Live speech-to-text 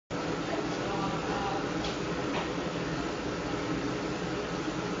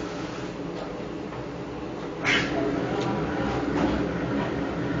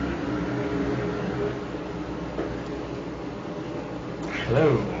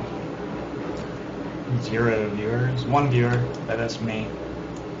0 viewers. 1 viewer. That's me.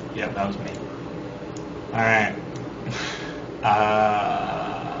 Yep, that was me. Alright.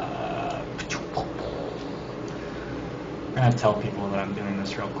 I'm gonna tell people that I'm doing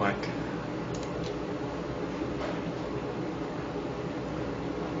this real quick.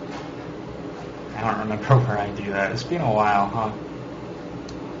 I don't remember where I do that. It's been a while, huh?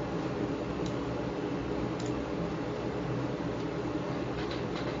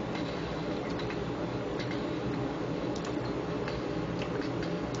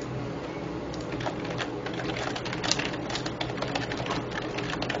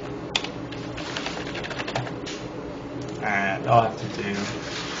 Alright, I'll have to do.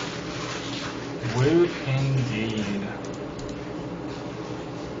 Woot indeed.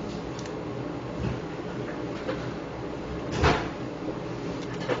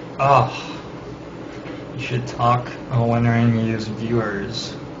 Oh, you should talk when I use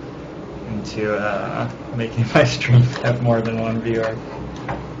viewers into making my stream have more than 1 viewer.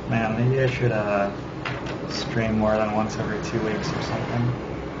 Man, maybe I should stream more than once every 2 weeks or something.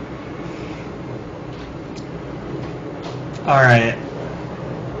 Alright,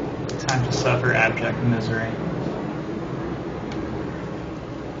 time to suffer abject misery.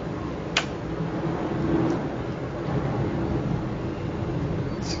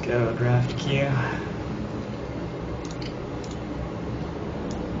 Let's go, draft queue.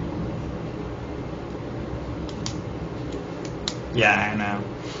 Yeah, I know.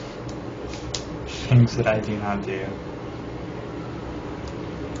 Things that I do not do.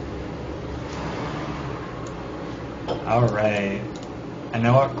 Alright. I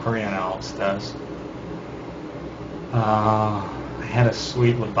know what Korean Elves does. I had a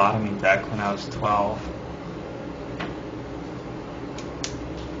sweet lobotomy deck when I was 12.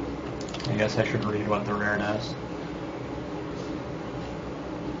 I guess I should read what the rare does.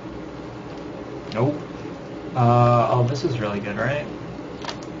 Nope. Oh, this is really good, right?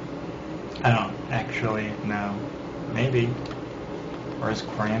 I don't actually know. Maybe. Or is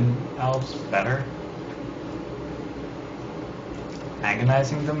Korean Elves better?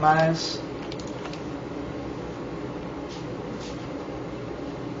 Agonizing Demise?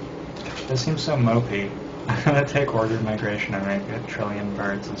 This seems so mopey. I'm gonna take Ordered Migration and make 1,000,000,000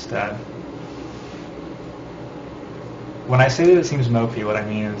 birds instead. When I say that it seems mopey, what I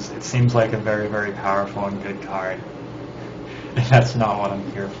mean is it seems like a very, very powerful and good card. And that's not what I'm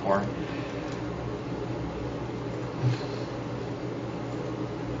here for.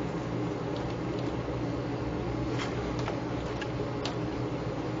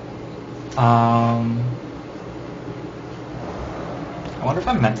 I wonder if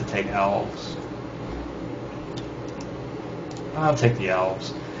I'm meant to take elves. I'll take the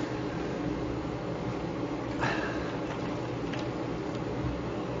elves.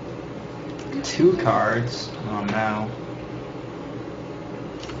 Two cards. Oh no.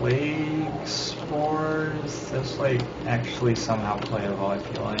 Plague Spores. That's like actually somehow playable, I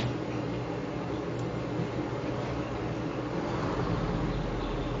feel like.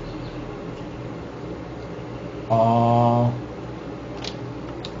 Oh.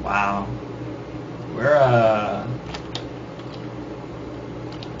 Wow. We're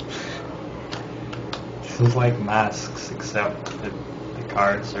this is like Masks, except that the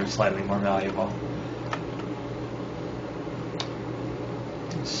cards are slightly more valuable.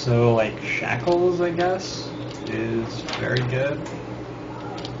 So, like, Shackles, I guess, is very good.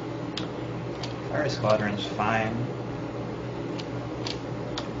 Fire Squadron's fine.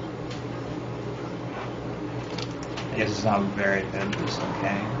 I guess it's not very good, but it's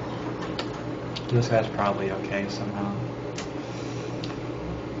okay. This guy's probably okay somehow.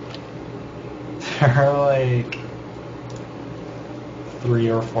 There are like 3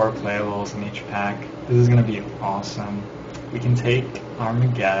 or 4 playables in each pack. This is gonna be awesome. We can take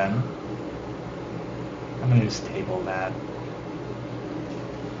Armageddon. I'm gonna just table that.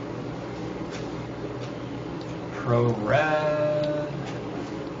 Pro Red.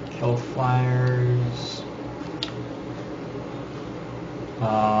 Kill Flyers.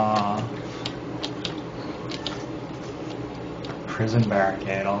 Prison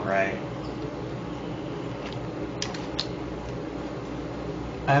Barricade, alright.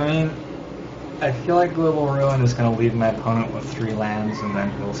 I mean, I feel like Global Ruin is going to leave my opponent with 3 lands, and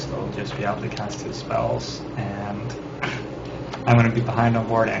then he'll still just be able to cast his spells, and I'm going to be behind on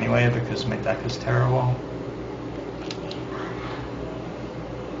board anyway because my deck is terrible.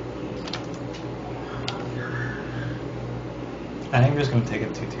 I think I'm just going to take a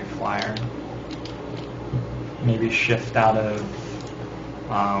 2/2 flyer. Maybe shift out of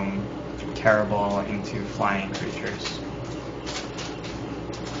terrible into flying creatures.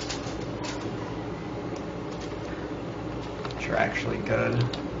 are actually good.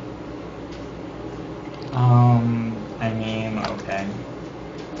 I mean, okay.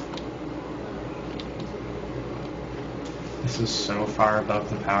 This is so far above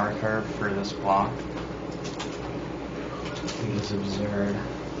the power curve for this block. It is absurd.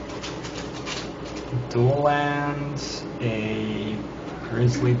 Dual lands, a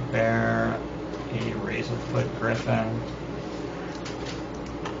grizzly bear, a razorfoot griffin.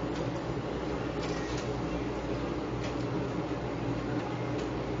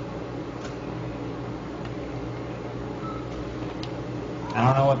 I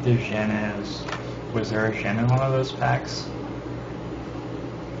don't know what the Jin is. Was there a Jin in one of those packs?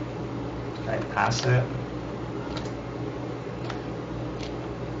 Did I pass it?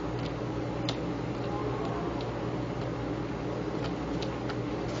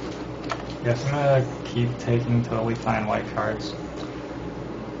 Guess I'm gonna keep taking totally fine white cards.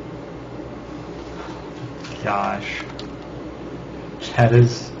 Gosh. That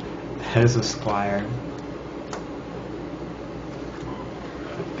is a squire.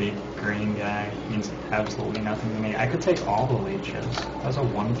 Big green guy means absolutely nothing to me. I could take all the leeches. That was a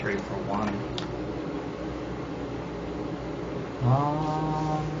 1-3 for 1.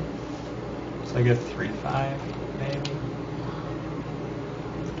 It's like a 3-5 maybe.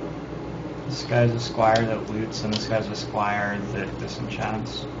 This guy's a squire that loots, and this guy's a squire that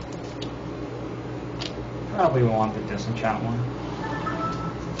disenchants. Probably want the disenchant one.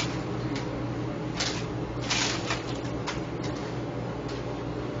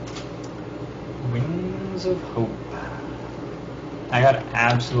 Wings of Hope. I got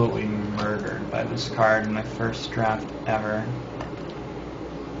absolutely murdered by this card in my first draft ever.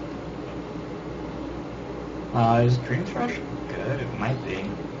 Is Dream Thrush good? It might be.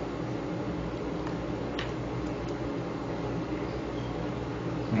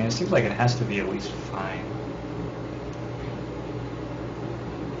 I mean, it seems like it has to be at least fine.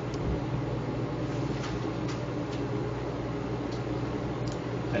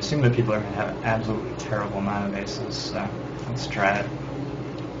 I assume that people are going to have an absolutely terrible amount of aces, so let's try it.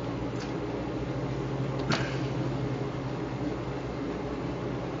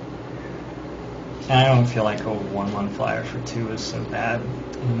 And I don't feel like a 1-1 flyer for 2 is so bad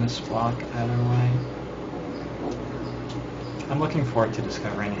in this block either way. I'm looking forward to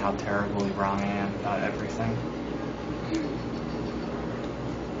discovering how terribly wrong I am about everything.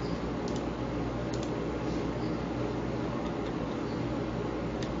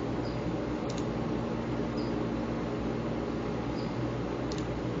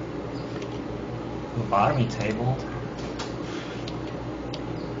 Lobotomy table.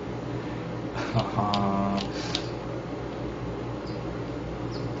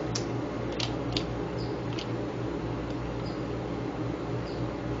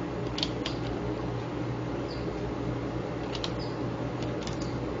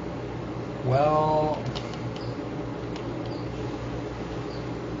 Well,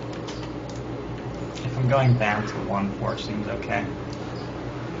 if I'm going down to 1-4 seems okay.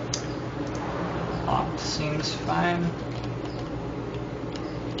 Opt seems fine.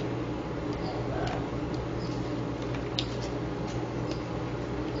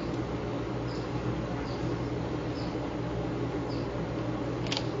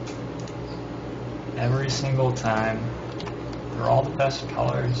 Every single time. They're all the best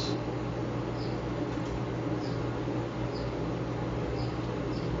colors.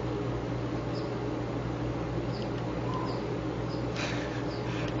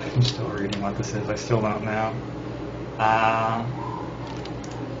 I'm still reading what this is. I still don't know.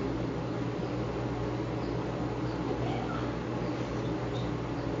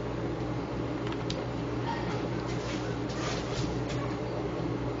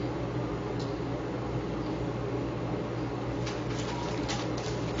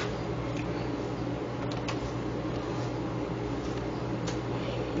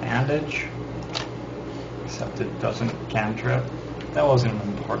 Bandage. Except it doesn't cantrip. That wasn't an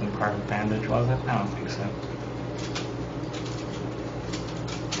important part of bandage, was it? I don't think so.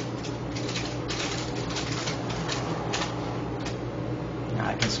 Now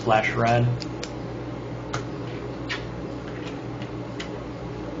I can splash red.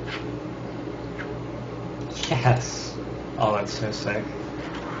 Yes! Oh, that's so sick.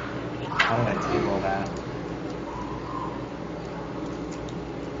 How did I table that?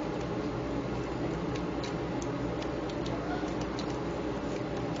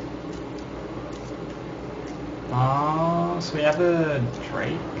 So we have a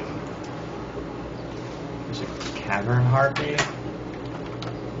Drake. There's a Cavern Harpy.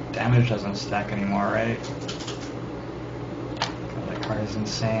 Damage doesn't stack anymore, right? God, that card is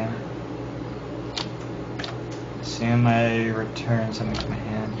insane. Assume I return something to my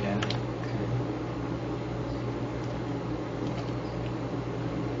hand, yeah.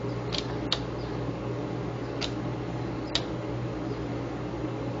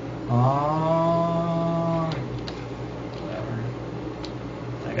 Whatever.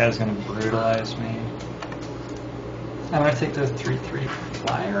 That guy's gonna brutalize me. I'm gonna take the 3/3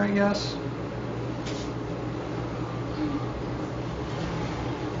 flyer, I guess.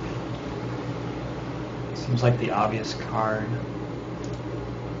 Seems like the obvious card.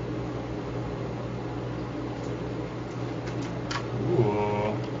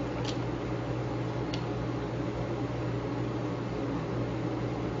 Ooh.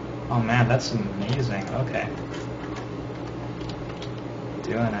 Oh man, that's amazing. Okay.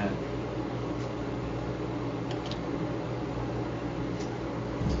 Doing it.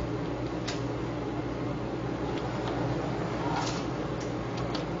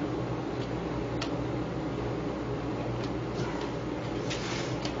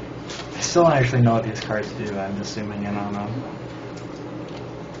 I still don't actually know what these cards do. I'm just zooming in on them.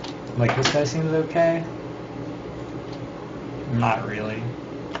 Like, this guy seems okay. Not really.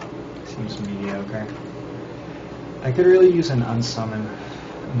 Seems mediocre. I could really use an unsummoned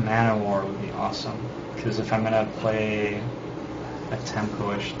Mana War would be awesome. Because if I'm gonna play a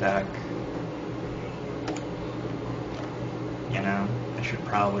tempo-ish deck, you know, I should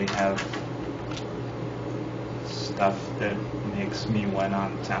probably have stuff that makes me win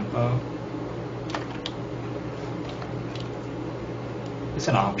on tempo. It's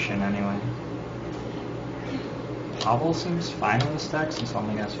an option anyway. Hobble seems fine in this deck since it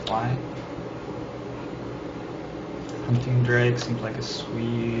only has fly. Hunting Drake seems like a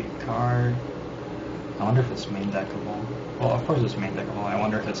sweet card. I wonder if it's main deckable. Well, of course it's main deckable. I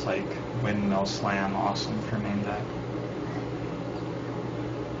wonder if it's like Windmill Slam awesome for main deck.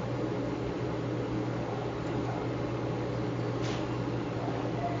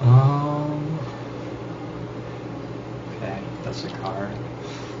 Okay, that's a card.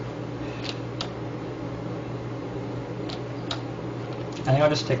 I think I'll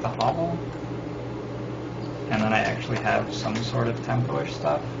just take the Hobble. And then I actually have some sort of tempo-ish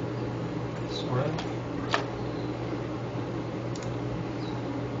stuff. Sort of.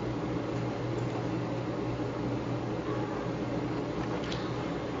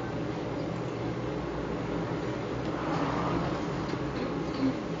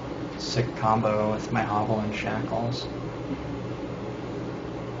 Sick combo with my Hobble and Shackles.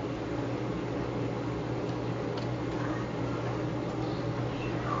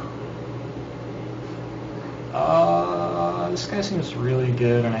 This guy seems really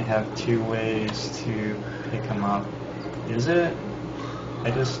good, and I have 2 ways to pick him up. Is it?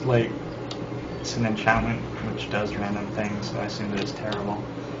 I just, like, it's an enchantment which does random things, so I assume that it's terrible.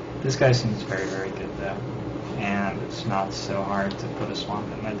 This guy seems very, very good, though. And it's not so hard to put a swamp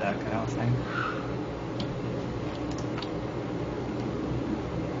in my deck, I don't think.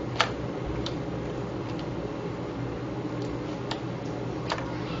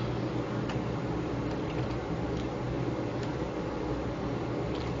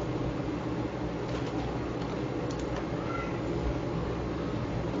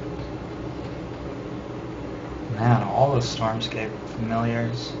 Man, all those Stormscape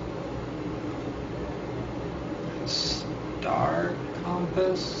familiars. Star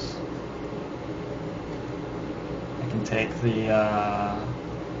Compass. I can take the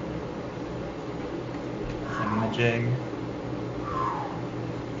thingamajig.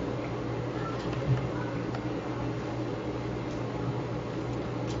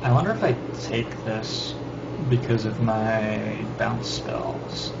 I wonder if I take this because of my bounce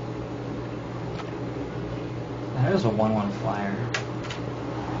spells. That is a 1/1 flyer.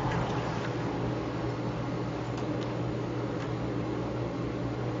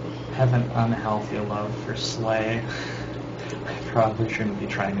 I have an unhealthy love for Slay. I probably shouldn't be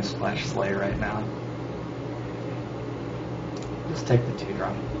trying to splash Slay right now. Just take the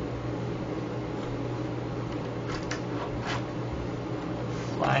 2-drop.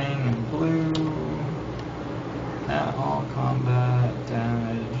 Flying in blue. At all combat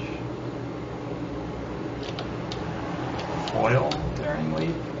damage. Foil during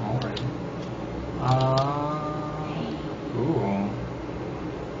leap? Alright. Ooh.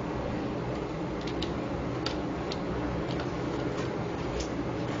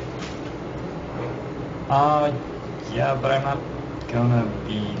 Yeah, but I'm not gonna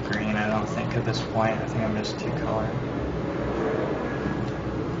be green, I don't think, at this point. I think I'm just 2-color.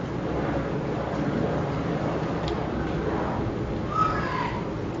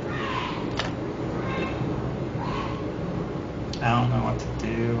 I don't know what to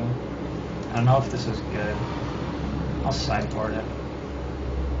do. I don't know if this is good. I'll sideboard it.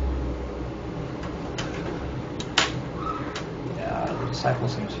 Yeah, the Disciple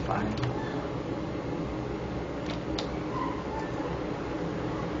seems fine.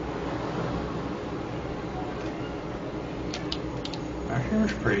 Our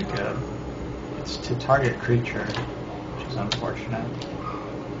hammer's pretty good. It's to target creature, which is unfortunate.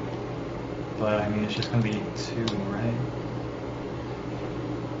 But I mean, it's just gonna be 2, right?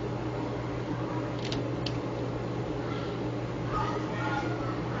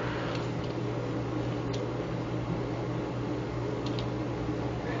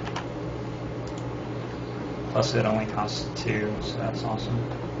 Plus it only costs 2, so that's awesome.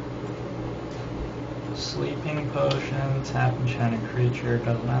 Sleeping Potion, tap enchanted creature,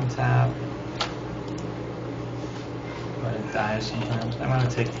 doesn't untap. But it dies sometimes. I'm gonna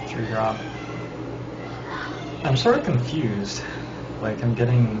take the 3-drop. I'm sort of confused. Like, I'm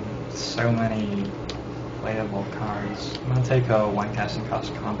getting so many playable cards. I'm gonna take a 1 casting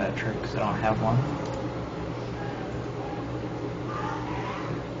cost combat trick because I don't have one.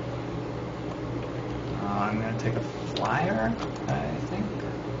 I'm gonna take a flyer, I think.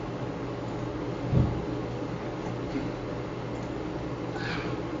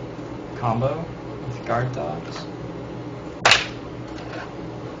 Combo with guard dogs.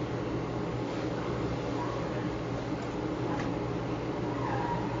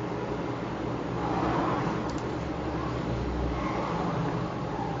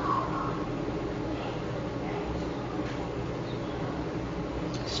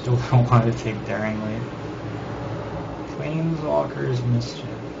 Still don't want to take Daring Leap. Planeswalker's Mischief.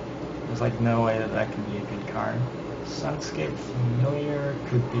 There's like no way that that could be a good card. Sunscape Familiar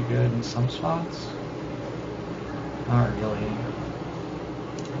could be good in some spots. Not really.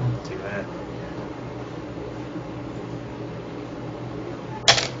 I'll do it.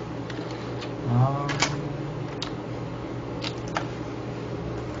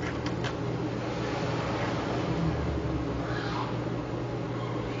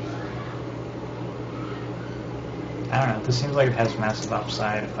 I don't know, this seems like it has massive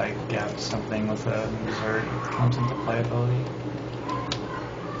upside if I get something with a Missouri that comes into playability.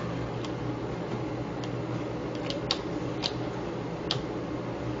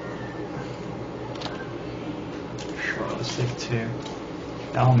 Sure, let's take 2.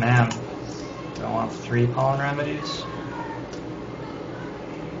 Oh man, do I want 3 Pollen Remedies?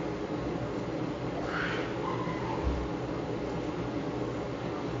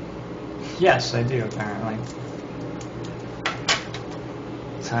 Yes, I do, apparently.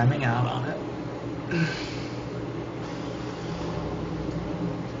 Timing out on it.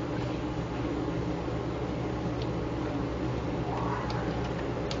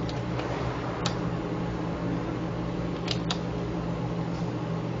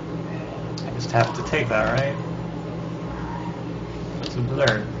 I just have to take that, right? It's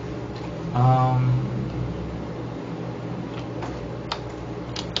absurd.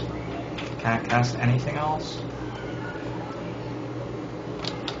 Can I cast anything else?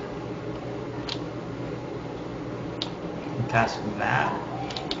 Cast that.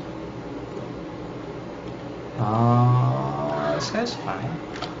 This guy's fine.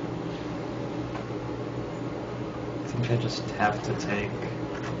 I think I just have to take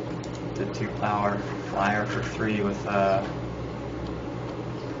the 2-power flyer for 3 with a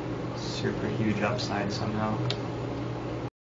super huge upside somehow.